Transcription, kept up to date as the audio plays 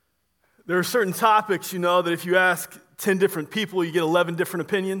There are certain topics, that if you ask 10 different people, you get 11 different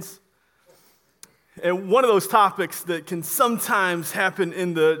opinions. And one of those topics that can sometimes happen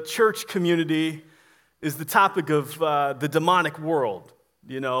in the church community is the topic of the demonic world.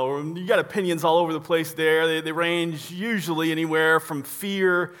 You got opinions all over the place there. They range usually anywhere from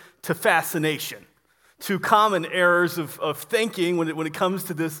fear to fascination. Two common errors of thinking when it comes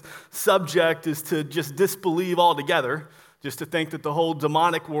to this subject is to just disbelieve altogether, just to think that the whole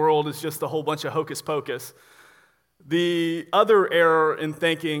demonic world is just a whole bunch of hocus pocus. The other error in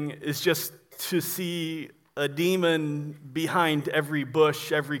thinking is just to see a demon behind every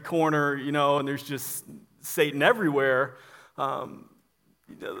bush, every corner, and there's just Satan everywhere.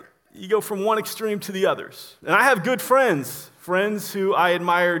 You go from one extreme to the others. And I have good friends who I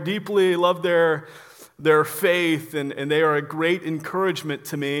admire deeply, love their faith, and they are a great encouragement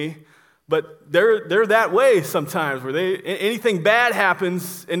to me. But they're that way sometimes, where anything bad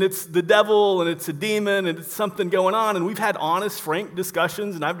happens, and it's the devil, and it's a demon, and it's something going on. And we've had honest, frank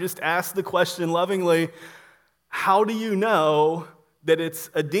discussions, and I've just asked the question lovingly, how do you know that it's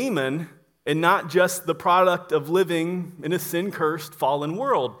a demon and not just the product of living in a sin-cursed, fallen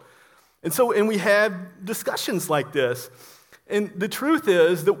world? And we have discussions like this. And the truth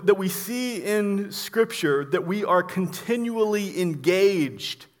is that we see in Scripture that we are continually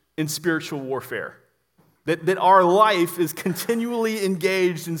engaged in spiritual warfare, that our life is continually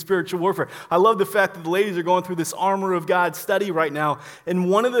engaged in spiritual warfare. I love the fact that the ladies are going through this Armor of God study right now, and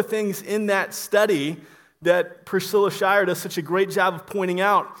one of the things in that study that Priscilla Shire does such a great job of pointing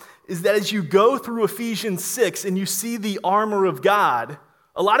out is that as you go through Ephesians 6 and you see the armor of God,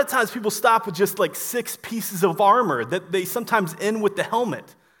 a lot of times people stop with just like 6 pieces of armor that they sometimes end with the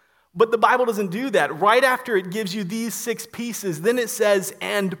helmet. But the Bible doesn't do that. Right after it gives you these 6 pieces, then it says,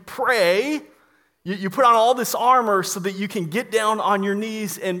 and pray. You put on all this armor so that you can get down on your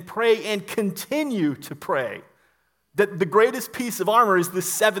knees and pray and continue to pray. That the greatest piece of armor is the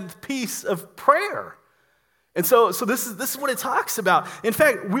 7th piece of prayer. And so this is what it talks about. In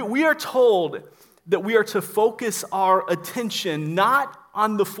fact, we are told that we are to focus our attention not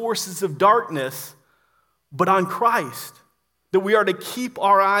on the forces of darkness, but on Christ. That we are to keep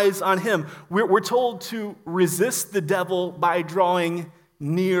our eyes on Him. We're told to resist the devil by drawing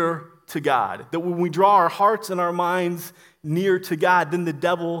near to God. That when we draw our hearts and our minds near to God, then the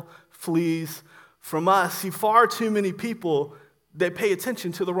devil flees from us. See, far too many people, they pay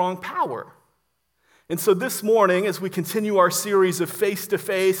attention to the wrong power. And so this morning, as we continue our series of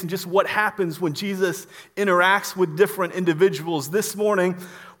face-to-face and just what happens when Jesus interacts with different individuals, this morning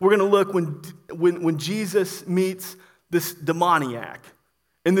we're going to look when Jesus meets this demoniac.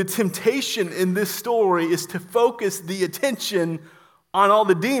 And the temptation in this story is to focus the attention on all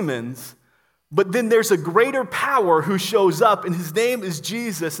the demons, but then there's a greater power who shows up, and his name is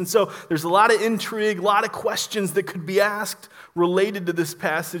Jesus. And so there's a lot of intrigue, a lot of questions that could be asked related to this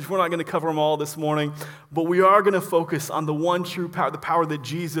passage. We're not going to cover them all this morning, but we are going to focus on the one true power, the power that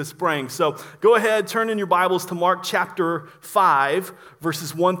Jesus brings. So go ahead, turn in your Bibles to Mark chapter 5,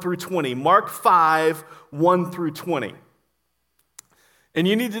 verses 1 through 20. Mark 5, 1 through 20. And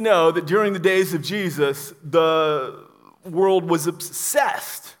you need to know that during the days of Jesus, the world was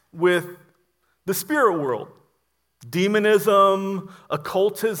obsessed with the spirit world. Demonism,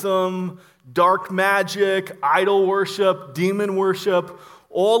 occultism, dark magic, idol worship, demon worship,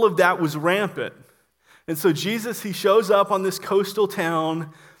 all of that was rampant. And so Jesus, he shows up on this coastal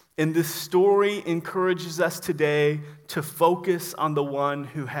town, and this story encourages us today to focus on the one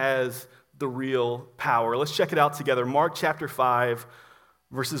who has the real power. Let's check it out together. Mark chapter 5,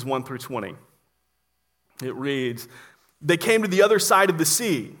 verses 1 through 20. It reads, "They came to the other side of the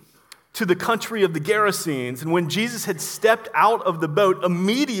sea, to the country of the Gerasenes. And when Jesus had stepped out of the boat,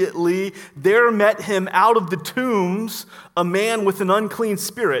 immediately there met him out of the tombs a man with an unclean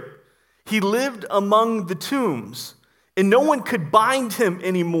spirit. He lived among the tombs, and no one could bind him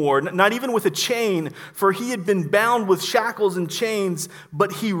anymore, not even with a chain, for he had been bound with shackles and chains,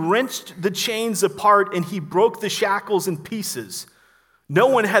 but he wrenched the chains apart and he broke the shackles in pieces. No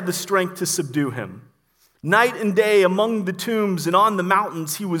one had the strength to subdue him. Night and day among the tombs and on the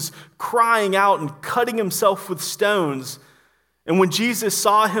mountains, he was crying out and cutting himself with stones. And when he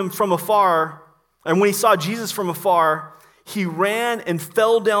saw Jesus from afar, he ran and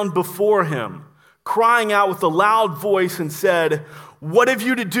fell down before him, crying out with a loud voice and said, 'What have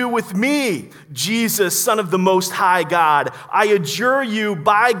you to do with me, Jesus, Son of the Most High God? I adjure you,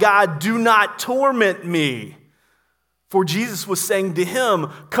 by God, do not torment me.' For Jesus was saying to him,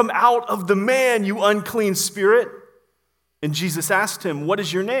 'Come out of the man, you unclean spirit.' And Jesus asked him, 'What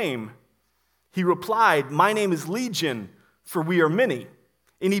is your name?' He replied, 'My name is Legion, for we are many.'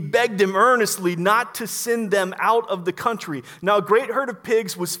 And he begged him earnestly not to send them out of the country. Now a great herd of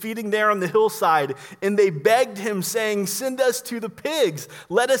pigs was feeding there on the hillside, and they begged him, saying, "Send us to the pigs,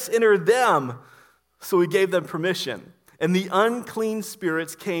 let us enter them." So he gave them permission. And the unclean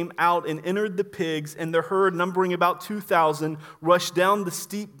spirits came out and entered the pigs, and the herd, numbering about 2,000, rushed down the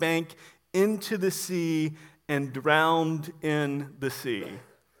steep bank into the sea and drowned in the sea.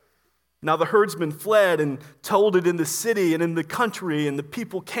 Now the herdsmen fled and told it in the city and in the country, and the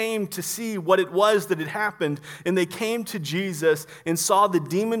people came to see what it was that had happened. And they came to Jesus and saw the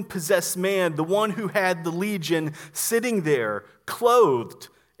demon-possessed man, the one who had the legion, sitting there, clothed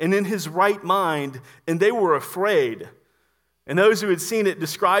and in his right mind, and they were afraid. And those who had seen it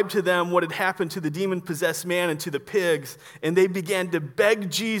described to them what had happened to the demon-possessed man and to the pigs, and they began to beg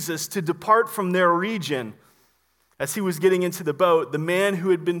Jesus to depart from their region. As he was getting into the boat, the man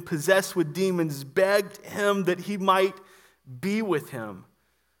who had been possessed with demons begged him that he might be with him.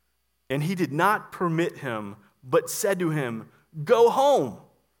 And he did not permit him, but said to him, "Go home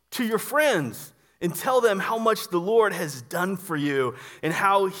to your friends and tell them how much the Lord has done for you and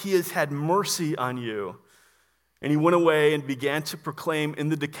how he has had mercy on you." And he went away and began to proclaim in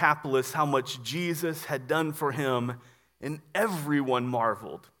the Decapolis how much Jesus had done for him, and everyone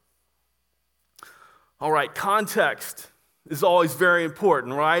marveled. All right, context is always very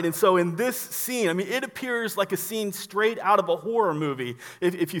important, right? And so in this scene, it appears like a scene straight out of a horror movie,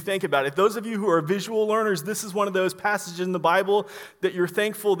 if you think about it. Those of you who are visual learners, this is one of those passages in the Bible that you're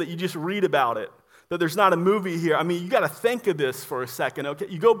thankful that you just read about it, that there's not a movie here. You got to think of this for a second, okay?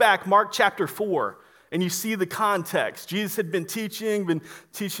 You go back, Mark chapter 4, and you see the context. Jesus had been teaching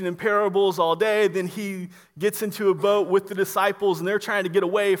in parables all day. Then he gets into a boat with the disciples, and they're trying to get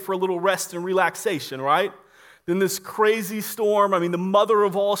away for a little rest and relaxation, right? Then this crazy storm, the mother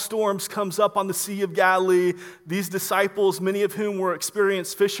of all storms, comes up on the Sea of Galilee. These disciples, many of whom were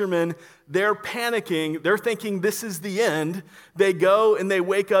experienced fishermen, they're panicking. They're thinking this is the end. They go and they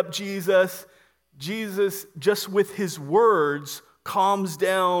wake up Jesus. Jesus, just with his words, calms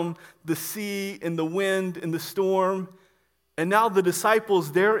down the sea and the wind and the storm. And now the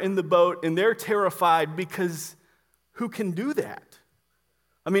disciples, they're in the boat and they're terrified because who can do that?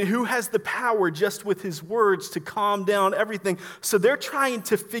 Who has the power just with his words to calm down everything? So they're trying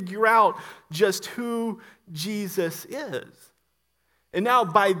to figure out just who Jesus is. And now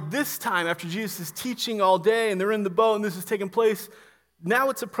by this time, after Jesus is teaching all day and they're in the boat and this is taking place, now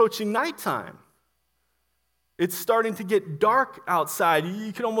it's approaching nighttime. It's starting to get dark outside.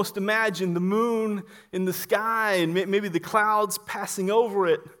 You can almost imagine the moon in the sky and maybe the clouds passing over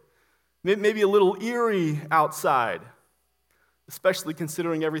it. Maybe a little eerie outside, especially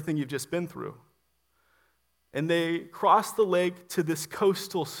considering everything you've just been through. And they cross the lake to this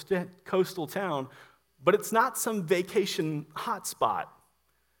coastal town, but it's not some vacation hotspot.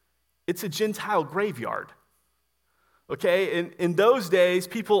 It's a Gentile graveyard. Okay, in those days,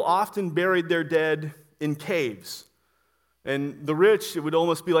 people often buried their dead in caves. And the rich, it would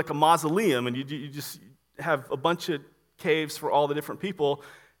almost be like a mausoleum, and you just have a bunch of caves for all the different people.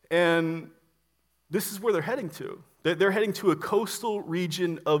 And this is where they're heading to. They're heading to a coastal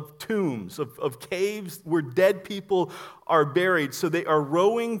region of tombs, of caves where dead people are buried. So they are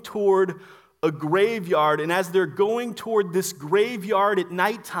rowing toward a graveyard, and as they're going toward this graveyard at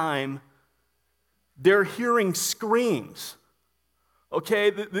nighttime, they're hearing screams.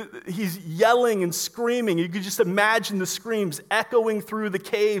 Okay, he's yelling and screaming. You could just imagine the screams echoing through the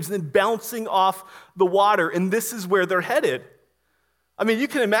caves and then bouncing off the water, and this is where they're headed. You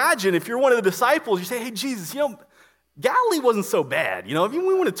can imagine if you're one of the disciples, you say, "Hey, Jesus, Galilee wasn't so bad. If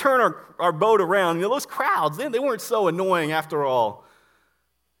we want to turn our boat around, those crowds, they weren't so annoying after all."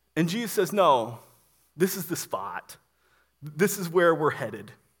 And Jesus says, "No, this is the spot. This is where we're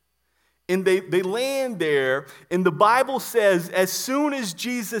headed." And they land there, and the Bible says as soon as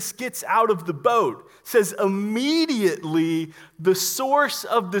Jesus gets out of the boat, says immediately the source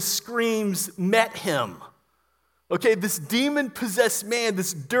of the screams met him. Okay, this demon-possessed man,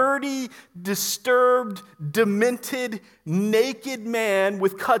 this dirty, disturbed, demented, naked man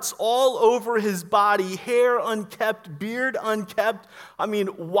with cuts all over his body, hair unkept, beard unkept,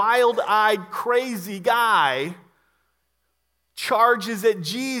 wild-eyed, crazy guy, charges at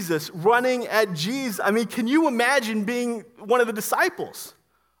Jesus, running at Jesus. Can you imagine being one of the disciples?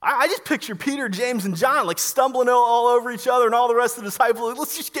 I just picture Peter, James, and John stumbling all over each other, and all the rest of the disciples,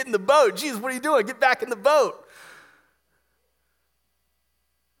 "Let's just get in the boat. Jesus, what are you doing? Get back in the boat."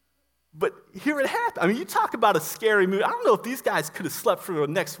 But here it happened. You talk about a scary movie. I don't know if these guys could have slept for the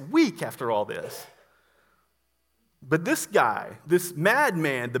next week after all this. But this guy, this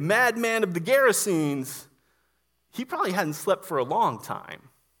madman, the madman of the Gerasenes, he probably hadn't slept for a long time.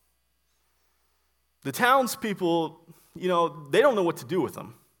 The townspeople, they don't know what to do with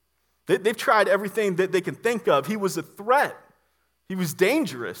him. They've tried everything that they can think of. He was a threat. He was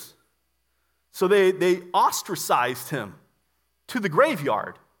dangerous. So they ostracized him to the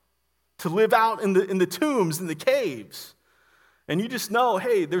graveyard, to live out in the tombs, in the caves. And you just know,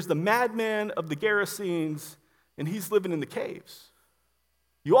 hey, there's the madman of the Gerasenes, and he's living in the caves.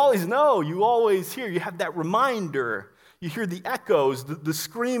 You always know, you always hear, you have that reminder. You hear the echoes, the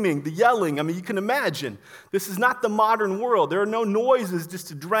screaming, the yelling. I mean, you can imagine. This is not the modern world. There are no noises just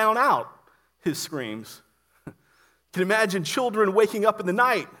to drown out his screams. You can imagine children waking up in the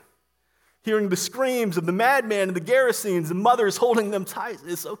night, hearing the screams of the madman and the Gerasenes, and mothers holding them tight.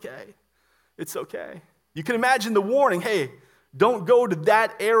 It's okay. It's okay. You can imagine the warning, hey, don't go to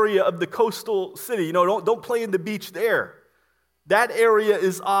that area of the coastal city. Don't play in the beach there. That area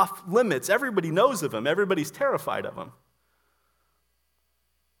is off limits. Everybody knows of him. Everybody's terrified of him.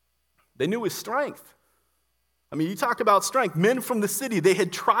 They knew his strength. I mean, you talk about strength. Men from the city, they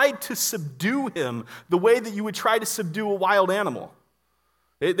had tried to subdue him the way that you would try to subdue a wild animal.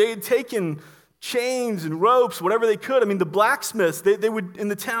 They had taken chains and ropes, whatever they could. I mean, the blacksmiths, they would, in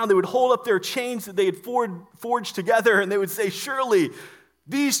the town, they would hold up their chains that they had forged together, and they would say, surely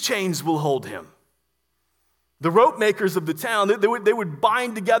these chains will hold him. The rope makers of the town, they would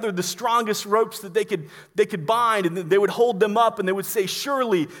bind together the strongest ropes that they could bind, and they would hold them up, and they would say,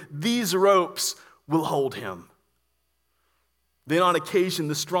 surely these ropes will hold him. Then on occasion,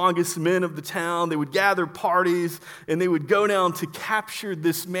 the strongest men of the town, they would gather parties, and they would go down to capture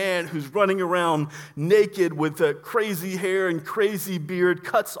this man who's running around naked with crazy hair and crazy beard,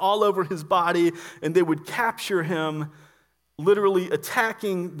 cuts all over his body, and they would capture him, literally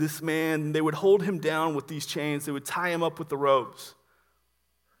attacking this man. They would hold him down with these chains. They would tie him up with the ropes.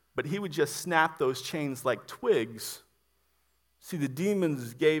 But he would just snap those chains like twigs. See, the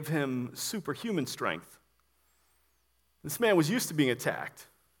demons gave him superhuman strength. This man was used to being attacked.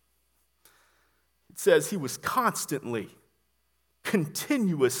 It says he was constantly,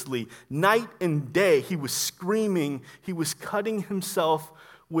 continuously, night and day, he was screaming. He was cutting himself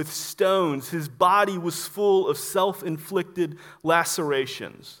with stones. His body was full of self-inflicted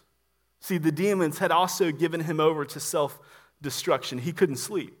lacerations. See, the demons had also given him over to self-destruction. He couldn't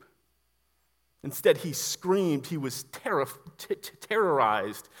sleep. Instead, he screamed. He was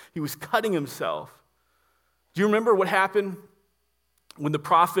terrorized. He was cutting himself. Do you remember what happened when the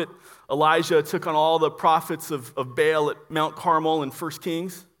prophet Elijah took on all the prophets of Baal at Mount Carmel in 1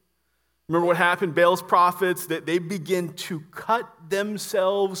 Kings? Remember what happened? Baal's prophets, that they begin to cut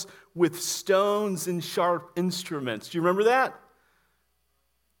themselves with stones and sharp instruments. Do you remember that?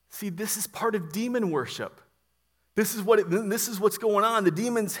 See, this is part of demon worship. This is what's going on. The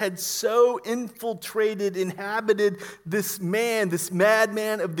demons had so inhabited this man, this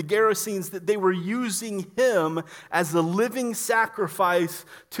madman of the Gerasenes, that they were using him as a living sacrifice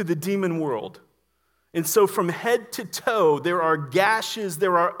to the demon world. And so from head to toe, there are gashes,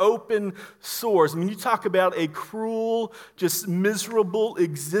 there are open sores. I mean, you talk about a cruel, just miserable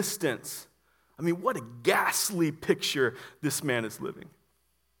existence. I mean, what a ghastly picture this man is living.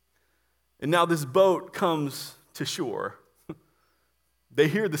 And now this boat comes to shore. They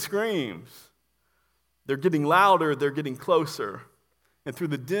hear the screams. They're getting louder, they're getting closer. And through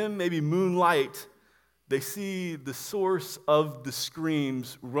the dim, maybe moonlight, they see the source of the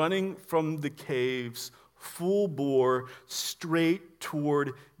screams running from the caves, full bore, straight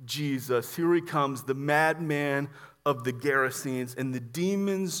toward Jesus. Here he comes, the madman of the Gerasenes, and the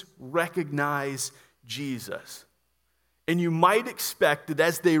demons recognize Jesus. And you might expect that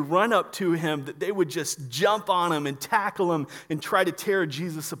as they run up to him, that they would just jump on him and tackle him and try to tear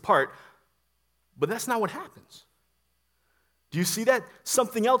Jesus apart. But that's not what happens. Do you see that?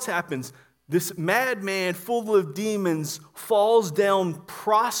 Something else happens. This madman full of demons falls down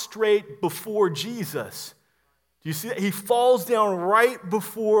prostrate before Jesus. Do you see that? He falls down right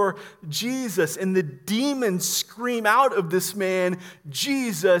before Jesus, and the demons scream out of this man,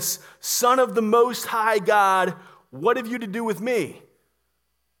 Jesus, Son of the Most High God, what have you to do with me?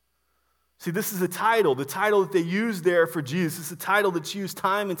 See, this is the title that they use there for Jesus. It's a title that's used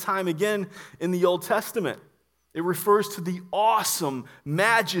time and time again in the Old Testament. It refers to the awesome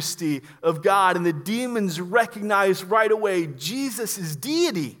majesty of God, and the demons recognize right away Jesus is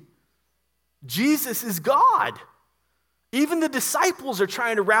deity. Jesus is God. Even the disciples are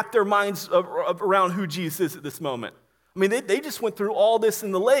trying to wrap their minds around who Jesus is at this moment. I mean, they just went through all this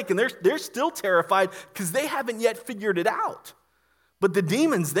in the lake, and they're still terrified because they haven't yet figured it out. But the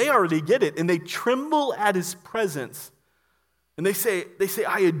demons, they already get it, and they tremble at his presence. And they say,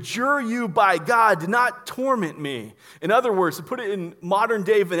 I adjure you by God, do not torment me. In other words, to put it in modern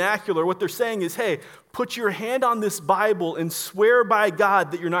day vernacular, what they're saying is, hey, put your hand on this Bible and swear by God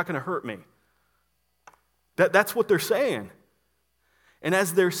that you're not going to hurt me. That's what they're saying. And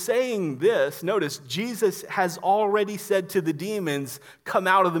as they're saying this, notice, Jesus has already said to the demons, come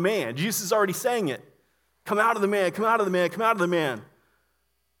out of the man. Jesus is already saying it. Come out of the man, come out of the man, come out of the man.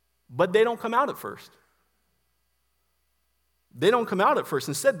 But they don't come out at first. They don't come out at first.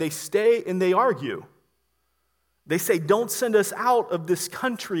 Instead, they stay and they argue. They say, don't send us out of this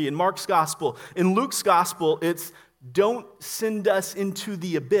country in Mark's gospel. In Luke's gospel, it's don't send us into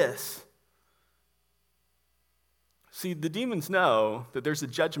the abyss. See, the demons know that there's a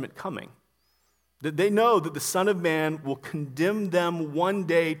judgment coming. That they know that the Son of Man will condemn them one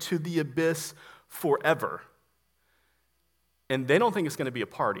day to the abyss forever. And they don't think it's going to be a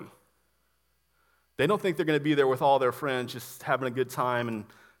party. They don't think they're going to be there with all their friends just having a good time and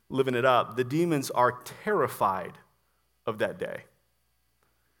living it up. The demons are terrified of that day.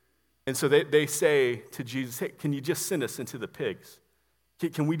 And so they say to Jesus, hey, can you just send us into the pigs?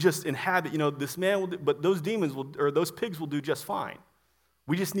 Can we just inhabit, this man will do, but those demons those pigs will do just fine.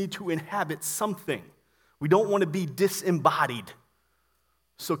 We just need to inhabit something. We don't want to be disembodied.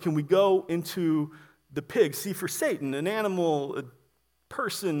 So can we go into the pigs? See, for Satan, an animal, a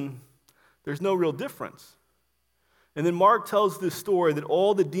person, there's no real difference. And then Mark tells this story that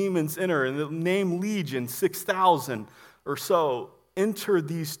all the demons enter, and the name Legion, 6,000 or so, enter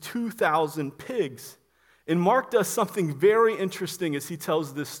these 2,000 pigs. And Mark does something very interesting as he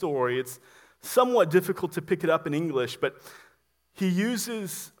tells this story. It's somewhat difficult to pick it up in English, but he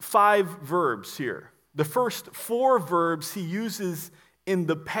uses 5 verbs here. The first 4 verbs he uses in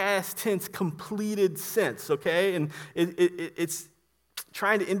the past tense completed sense, okay? And it's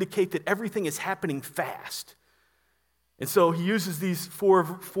trying to indicate that everything is happening fast. And so he uses these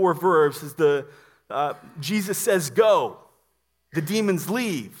four verbs as Jesus says, go. The demons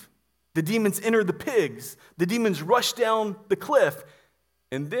leave. The demons enter the pigs. The demons rush down the cliff.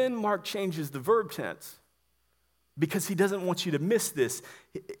 And then Mark changes the verb tense because he doesn't want you to miss this.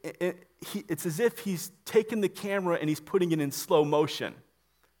 It's as if he's taken the camera and he's putting it in slow motion.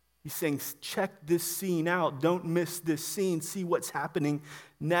 He's saying, check this scene out. Don't miss this scene. See what's happening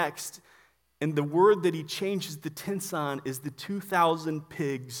next. And the word that he changes the tense on is the 2,000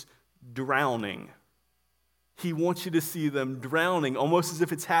 pigs drowning. He wants you to see them drowning, almost as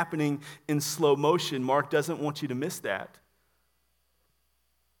if it's happening in slow motion. Mark doesn't want you to miss that.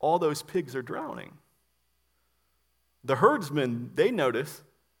 All those pigs are drowning. The herdsmen, they notice,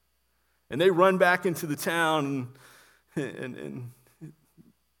 and they run back into the town and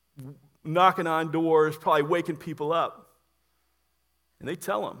knocking on doors, probably waking people up. And they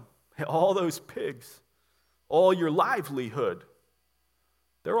tell them, hey, all those pigs, all your livelihood,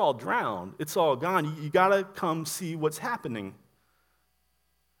 they're all drowned. It's all gone. You got to come see what's happening.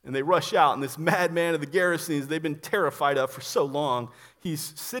 And they rush out, and this madman of the Gerasenes, they've been terrified of for so long,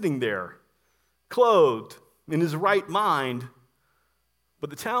 he's sitting there, clothed, in his right mind. But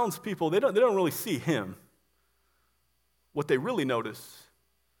the townspeople, they don't really see him. What they really notice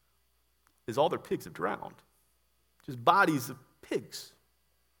is all their pigs have drowned. Just bodies of pigs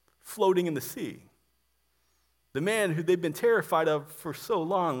floating in the sea. The man who they've been terrified of for so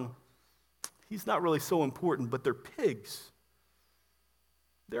long, he's not really so important, but they're pigs.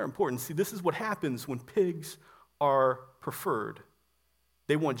 They're important. See, this is what happens when pigs are preferred.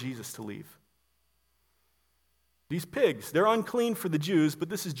 They want Jesus to leave. These pigs, they're unclean for the Jews, but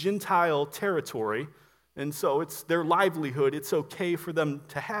this is Gentile territory, and so it's their livelihood. It's okay for them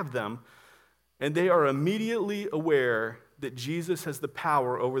to have them. And they are immediately aware that Jesus has the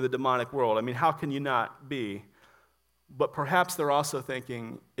power over the demonic world. I mean, how can you not be? But perhaps they're also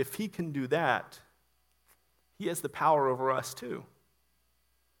thinking, if he can do that, he has the power over us too.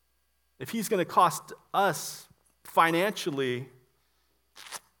 If he's going to cost us financially,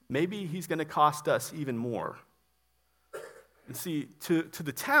 maybe he's going to cost us even more. And see, to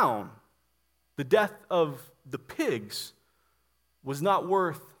the town, the death of the pigs was not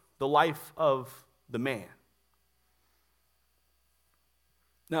worth the life of the man.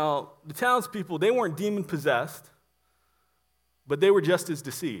 Now, the townspeople, they weren't demon-possessed, but they were just as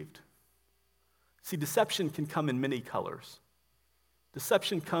deceived. See, deception can come in many colors.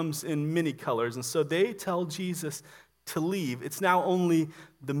 Deception comes in many colors, and so they tell Jesus to leave. It's now only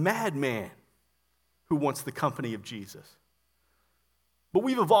the madman who wants the company of Jesus. But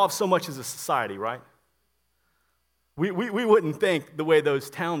we've evolved so much as a society, right? We wouldn't think the way those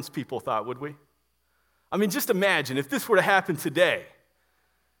townspeople thought, would we? I mean, just imagine if this were to happen today,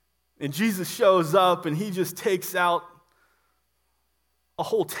 and Jesus shows up and he just takes out a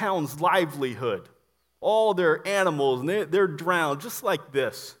whole town's livelihood. All their animals, and they're drowned just like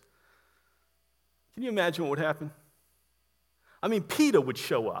this. Can you imagine what would happen? I mean, PETA would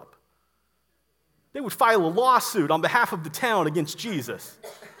show up. They would file a lawsuit on behalf of the town against Jesus.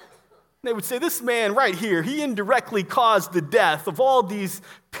 They would say, this man right here, he indirectly caused the death of all these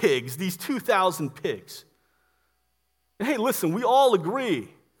pigs, these 2,000 pigs. And hey, listen, we all agree,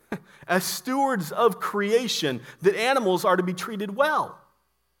 as stewards of creation, that animals are to be treated well.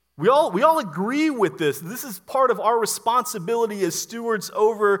 We all agree with this. This is part of our responsibility as stewards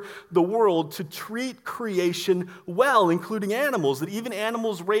over the world to treat creation well, including animals, that even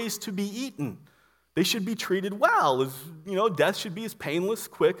animals raised to be eaten, they should be treated well. Death should be as painless,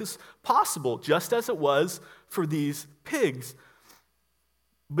 quick as possible, just as it was for these pigs.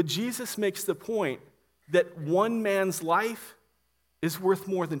 But Jesus makes the point that one man's life is worth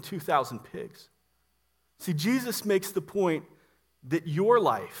more than 2,000 pigs. See, Jesus makes the point that your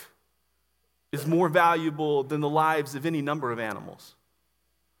life is more valuable than the lives of any number of animals.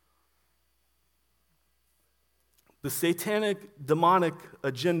 The satanic, demonic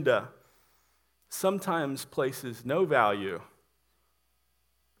agenda sometimes places no value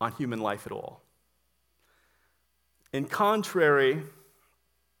on human life at all. And contrary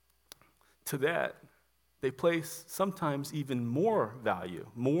to that, they place sometimes even more value,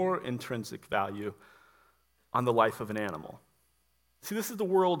 more intrinsic value on the life of an animal. See, this is the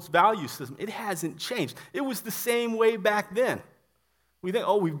world's value system. It hasn't changed. It was the same way back then. We think,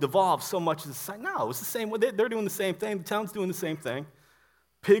 we've devolved so much as a society. No, it's the same way. They're doing the same thing. The town's doing the same thing.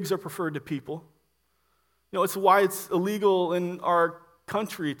 Pigs are preferred to people. It's why it's illegal in our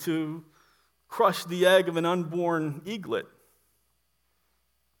country to crush the egg of an unborn eaglet.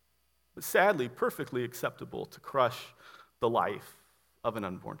 But sadly, perfectly acceptable to crush the life of an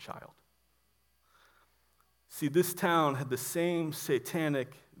unborn child. See, this town had the same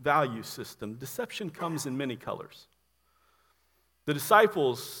satanic value system. Deception comes in many colors. The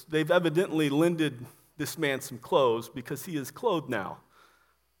disciples, they've evidently lended this man some clothes because he is clothed now.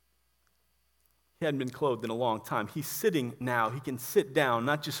 He hadn't been clothed in a long time. He's sitting now. He can sit down,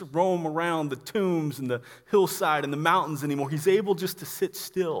 not just roam around the tombs and the hillside and the mountains anymore. He's able just to sit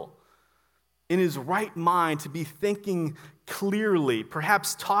still in his right mind, to be thinking clearly,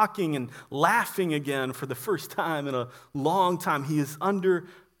 perhaps talking and laughing again for the first time in a long time. He is under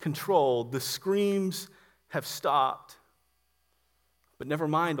control. The screams have stopped. But never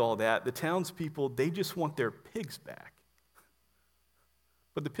mind all that. The townspeople, they just want their pigs back.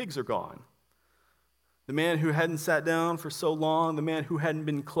 But the pigs are gone. The man who hadn't sat down for so long, the man who hadn't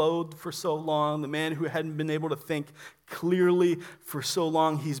been clothed for so long, the man who hadn't been able to think clearly for so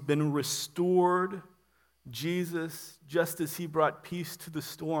long, he's been restored. Jesus, just as he brought peace to the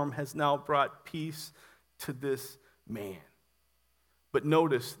storm, has now brought peace to this man. But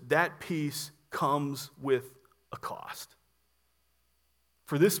notice, that peace comes with a cost.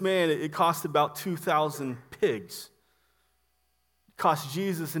 For this man, it cost about 2,000 pigs. Cost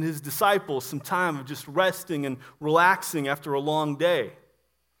Jesus and his disciples some time of just resting and relaxing after a long day.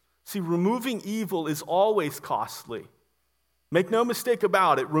 See, removing evil is always costly. Make no mistake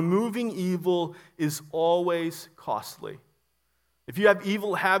about it, removing evil is always costly. If you have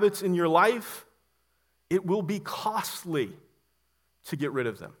evil habits in your life, it will be costly to get rid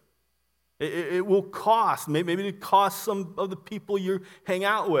of them. It will cost. Maybe it'll cost some of the people you hang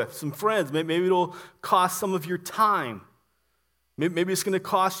out with, some friends. Maybe it'll cost some of your time. Maybe it's going to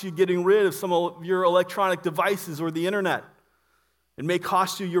cost you getting rid of some of your electronic devices or the internet. It may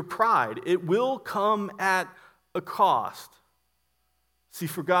cost you your pride. It will come at a cost. See,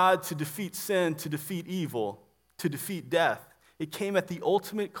 for God to defeat sin, to defeat evil, to defeat death, it came at the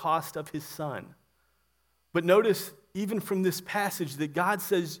ultimate cost of his Son. But notice, even from this passage, that God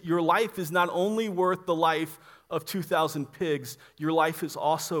says your life is not only worth the life of 2,000 pigs, your life is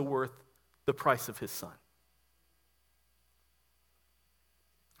also worth the price of his Son.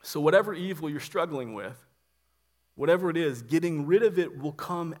 So whatever evil you're struggling with, whatever it is, getting rid of it will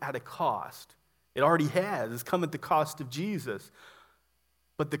come at a cost. It already has. It's come at the cost of Jesus.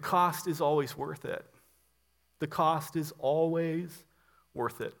 But the cost is always worth it. The cost is always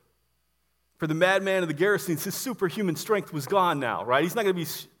worth it. For the madman of the Gerasenes, his superhuman strength was gone now, right? He's not going to be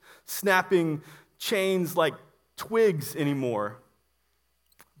snapping chains like twigs anymore.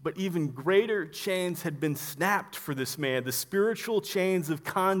 But even greater chains had been snapped for this man. The spiritual chains of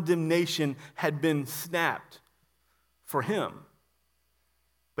condemnation had been snapped for him,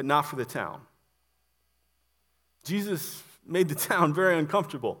 but not for the town. Jesus made the town very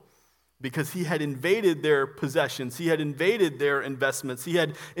uncomfortable because he had invaded their possessions, he had invaded their investments, he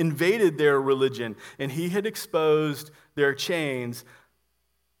had invaded their religion, and he had exposed their chains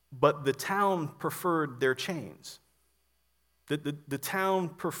But the town preferred their chains. The town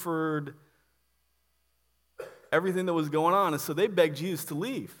preferred everything that was going on, and so they begged Jesus to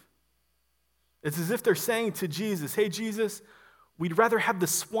leave. It's as if they're saying to Jesus, hey, Jesus, we'd rather have the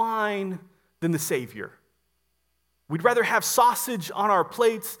swine than the Savior. We'd rather have sausage on our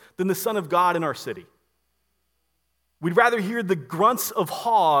plates than the Son of God in our city. We'd rather hear the grunts of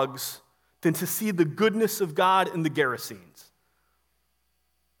hogs than to see the goodness of God in the Gerasenes.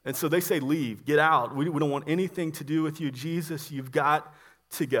 And so they say, leave, get out. We don't want anything to do with you. Jesus, you've got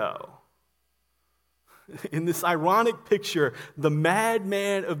to go. In this ironic picture, the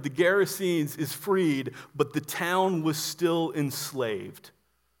madman of the Gerasenes is freed, but the town was still enslaved.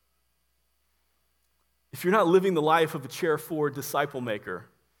 If you're not living the life of a chair forward disciple maker,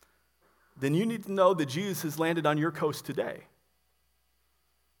 then you need to know that Jesus has landed on your coast today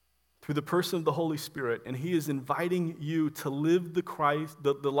through the person of the Holy Spirit, and he is inviting you to live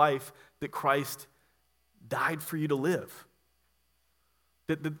the life that Christ died for you to live.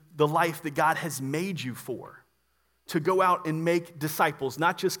 The life that God has made you for, to go out and make disciples,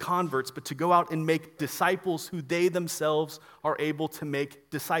 not just converts, but to go out and make disciples who they themselves are able to make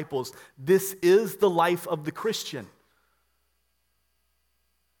disciples. This is the life of the Christian.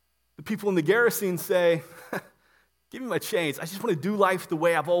 The people in the Gerasenes say, give me my chains. I just want to do life the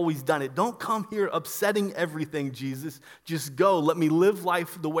way I've always done it. Don't come here upsetting everything, Jesus. Just go. Let me live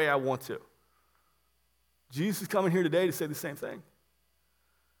life the way I want to. Jesus is coming here today to say the same thing.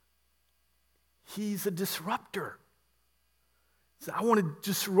 He's a disruptor. So I want to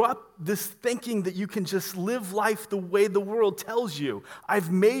disrupt this thinking that you can just live life the way the world tells you.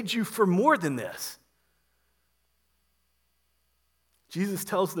 I've made you for more than this. Jesus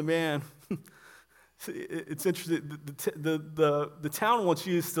tells the man, it's interesting, the town wants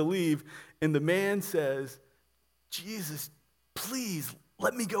Jesus to leave, and the man says, Jesus, please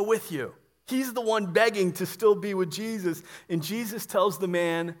let me go with you. He's the one begging to still be with Jesus, and Jesus tells the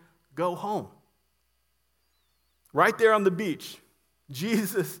man, go home. Right there on the beach,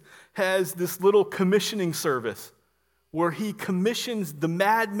 Jesus has this little commissioning service where he commissions the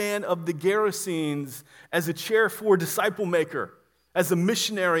madman of the Gerasenes as a chair for disciple maker, as a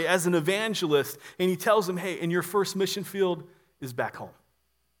missionary, as an evangelist, and he tells him, hey, and your first mission field is back home.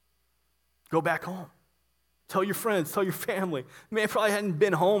 Go back home. Tell your friends, tell your family. The man probably hadn't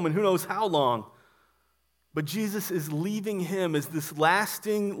been home in who knows how long. But Jesus is leaving him as this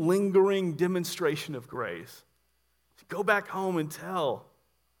lasting, lingering demonstration of grace. Go back home and tell.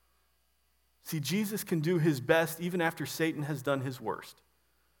 See, Jesus can do his best even after Satan has done his worst.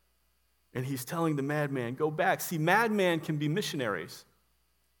 And he's telling the madman, go back. See, madmen can be missionaries.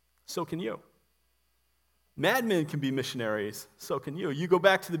 So can you. Madmen can be missionaries. So can you. You go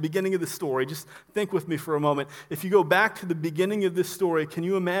back to the beginning of the story. Just think with me for a moment. If you go back to the beginning of this story, can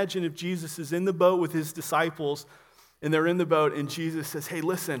you imagine if Jesus is in the boat with his disciples, and they're in the boat, and Jesus says, hey,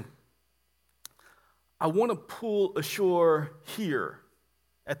 listen, I want to pull ashore here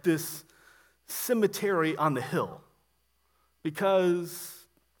at this cemetery on the hill because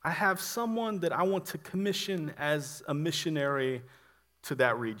I have someone that I want to commission as a missionary to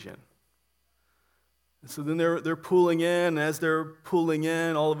that region. And so then they're pulling in, and as they're pulling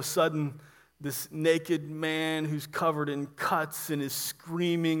in, all of a sudden, this naked man who's covered in cuts and is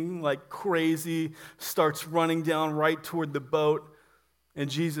screaming like crazy starts running down right toward the boat. And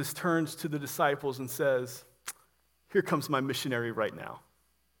Jesus turns to the disciples and says, here comes my missionary right now.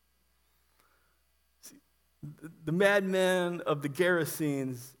 See, the madman of the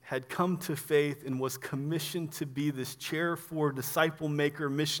Gerasenes had come to faith and was commissioned to be this chair for disciple maker,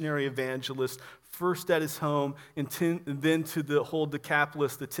 missionary evangelist, first at his home and then to the whole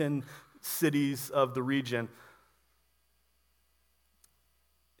Decapolis, the 10 cities of the region.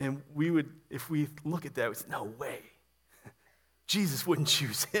 And we would, if we look at that, we'd say, no way. Jesus wouldn't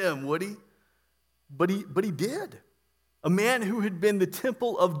choose him, would he? But he did. A man who had been the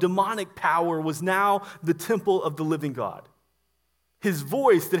temple of demonic power was now the temple of the living God. His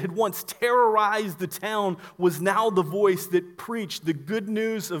voice that had once terrorized the town was now the voice that preached the good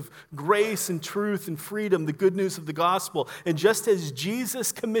news of grace and truth and freedom, the good news of the gospel. And just as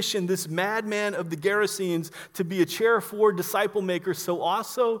Jesus commissioned this madman of the Gerasenes to be a chair for disciple maker, so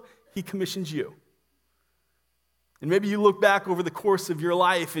also he commissions you. And maybe you look back over the course of your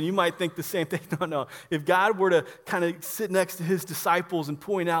life and you might think the same thing. No. If God were to kind of sit next to his disciples and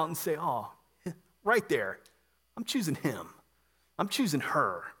point out and say, oh, right there, I'm choosing him. I'm choosing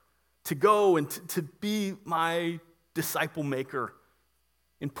her to go and to be my disciple maker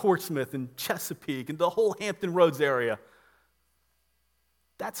in Portsmouth and Chesapeake and the whole Hampton Roads area.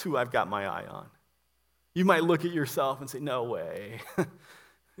 That's who I've got my eye on. You might look at yourself and say, no way.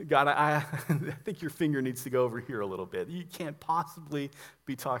 God, I think your finger needs to go over here a little bit. You can't possibly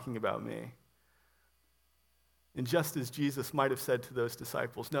be talking about me. And just as Jesus might have said to those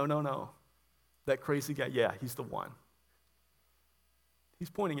disciples, no, that crazy guy, yeah, he's the one. He's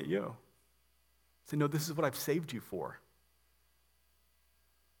pointing at you. Say, no, this is what I've saved you for.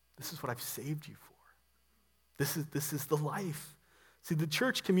 This is what I've saved you for. This is the life. See, the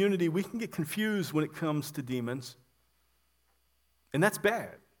church community, we can get confused when it comes to demons. And that's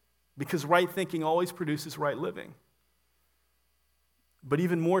bad, because right thinking always produces right living. But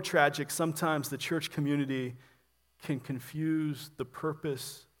even more tragic, sometimes the church community can confuse the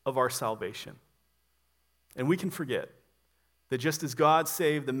purpose of our salvation. And we can forget that just as God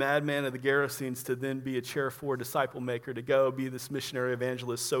saved the madman of the Gerasenes to then be a chair 4 disciple maker, to go be this missionary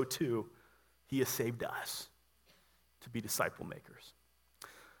evangelist, so too he has saved us to be disciple makers.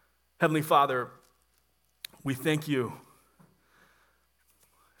 Heavenly Father, we thank you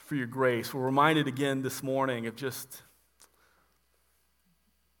for your grace. We're reminded again this morning of just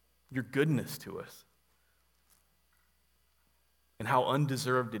your goodness to us and how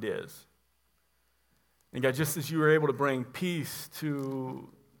undeserved it is. And God, just as you were able to bring peace to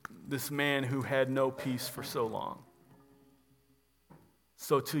this man who had no peace for so long,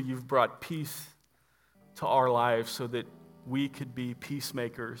 so too you've brought peace to our lives so that we could be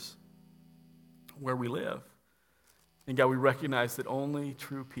peacemakers where we live. And God, we recognize that only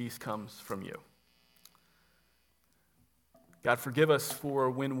true peace comes from you. God, forgive us for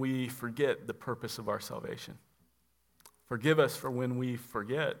when we forget the purpose of our salvation. Forgive us for when we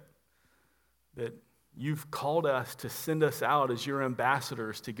forget that you've called us to send us out as your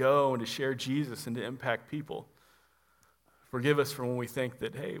ambassadors to go and to share Jesus and to impact people. Forgive us for when we think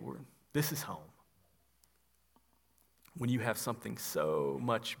that, hey, this is home, when you have something so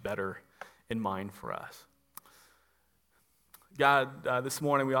much better in mind for us. God, this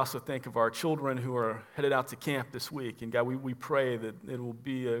morning we also think of our children who are headed out to camp this week. And God, we pray that it will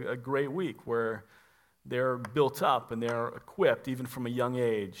be a great week where they're built up and they're equipped, even from a young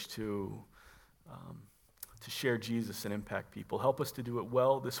age, to share Jesus and impact people. Help us to do it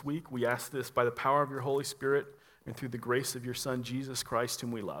well this week. We ask this by the power of your Holy Spirit and through the grace of your Son, Jesus Christ,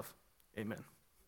 whom we love. Amen.